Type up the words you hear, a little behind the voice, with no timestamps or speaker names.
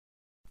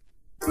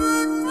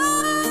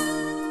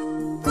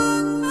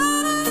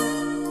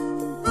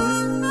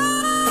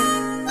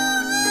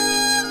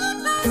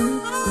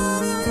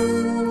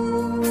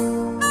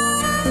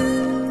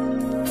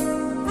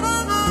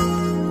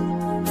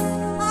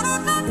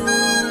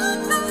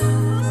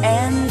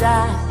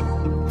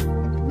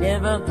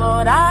never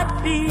thought I'd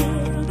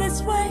feel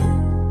this way.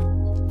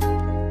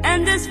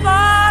 And as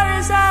far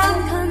as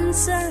I'm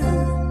concerned,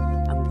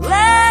 I'm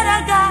glad I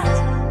got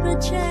the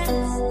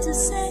chance to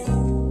say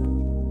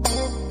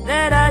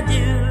that I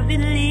do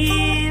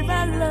believe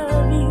I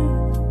love you.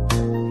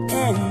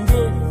 And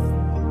if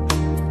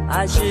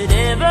I should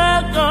ever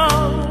go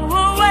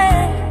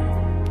away,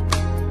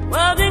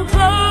 well then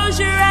close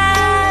your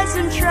eyes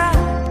and try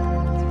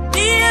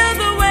feel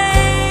the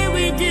way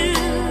we do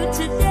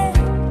today.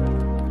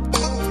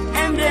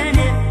 And then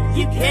if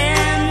you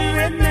can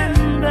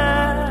remember,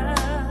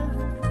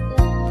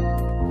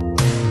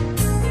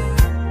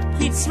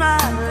 keep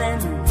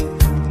smiling,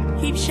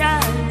 keep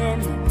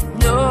shining,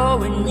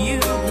 knowing you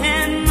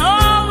can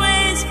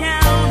always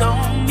count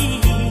on me.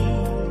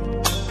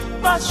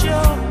 For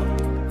sure,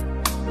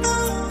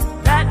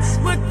 that's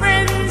what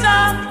friends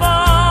are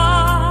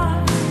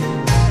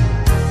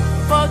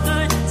for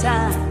good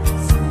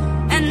times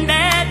and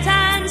bad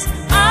times.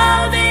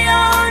 I'll be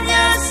on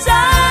your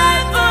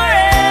side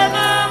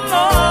forevermore.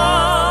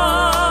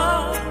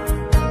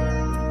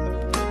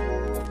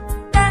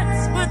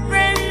 That's what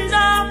friends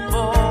are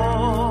for.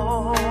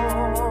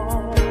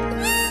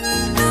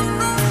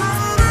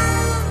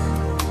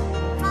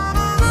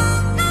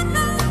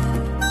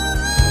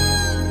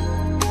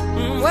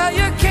 Well,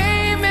 you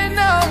came and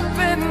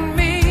opened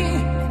me,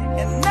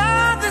 and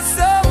now there's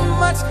so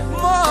much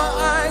more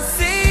I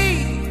see.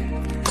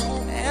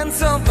 And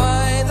so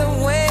by the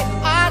way,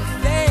 I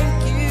thank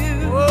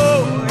you.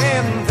 Oh,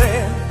 and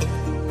then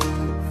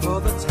for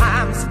the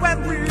times when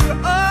we're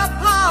apart,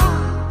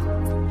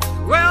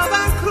 well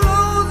then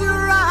close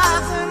your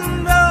eyes and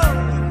know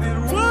the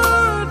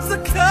words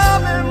are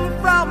coming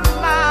from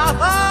my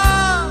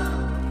heart.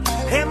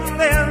 And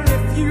then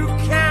if you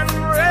can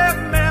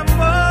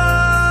remember,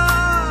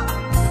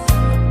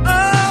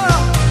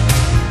 oh,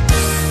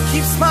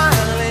 keep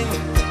smiling,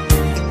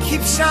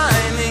 keep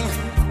shining,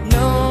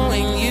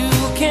 knowing you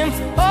can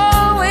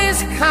always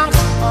count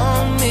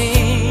on me.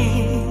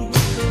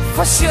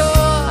 For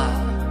sure,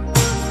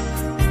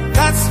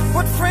 that's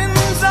what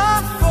friends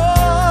are for.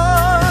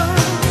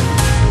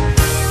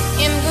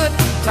 In good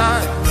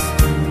times,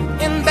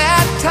 in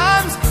bad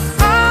times,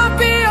 I'll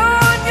be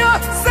on your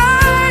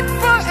side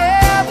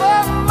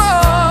forevermore.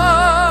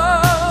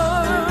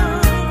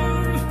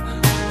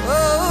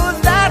 Oh,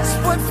 that's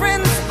what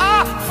friends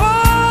are for.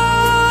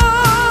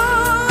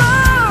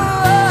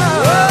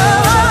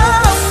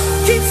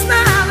 Keep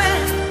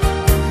smiling,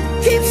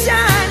 keep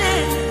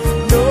shining,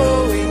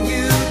 knowing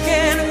you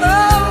can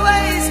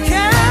always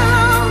count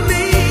on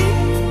me.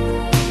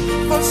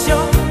 For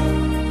sure,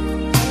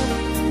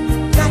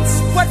 that's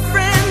what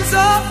friends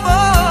are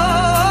for.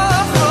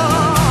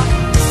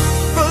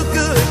 For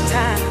good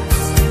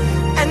times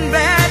and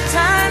bad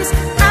times,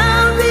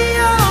 I'll be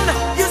on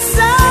your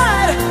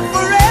side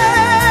forevermore.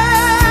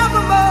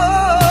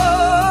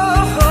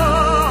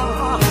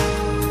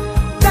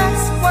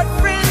 That's what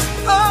friends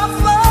are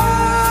for.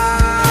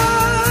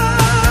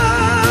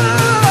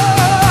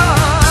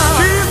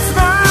 Keep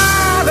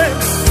smiling,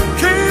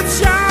 keep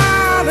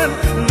shining,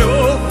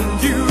 knowing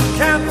you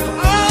can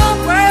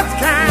always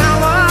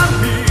count on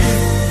me.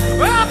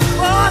 Well,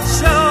 for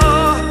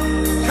sure,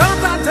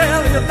 'cause I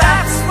tell you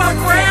that's what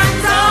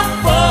friends are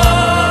for.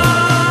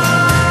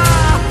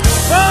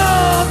 For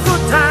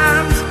good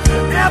times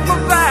and for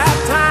bad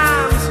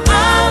times,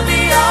 I'll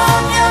be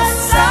on your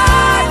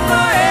side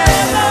forevermore.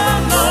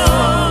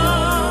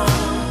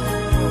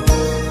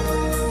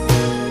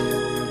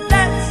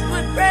 That's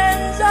what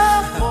friends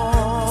are for.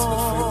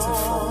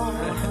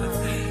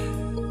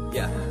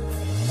 Yeah.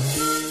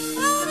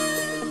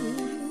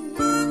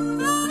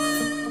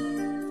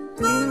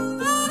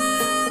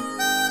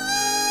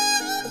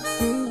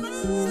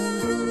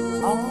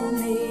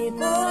 Only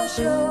for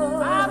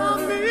sure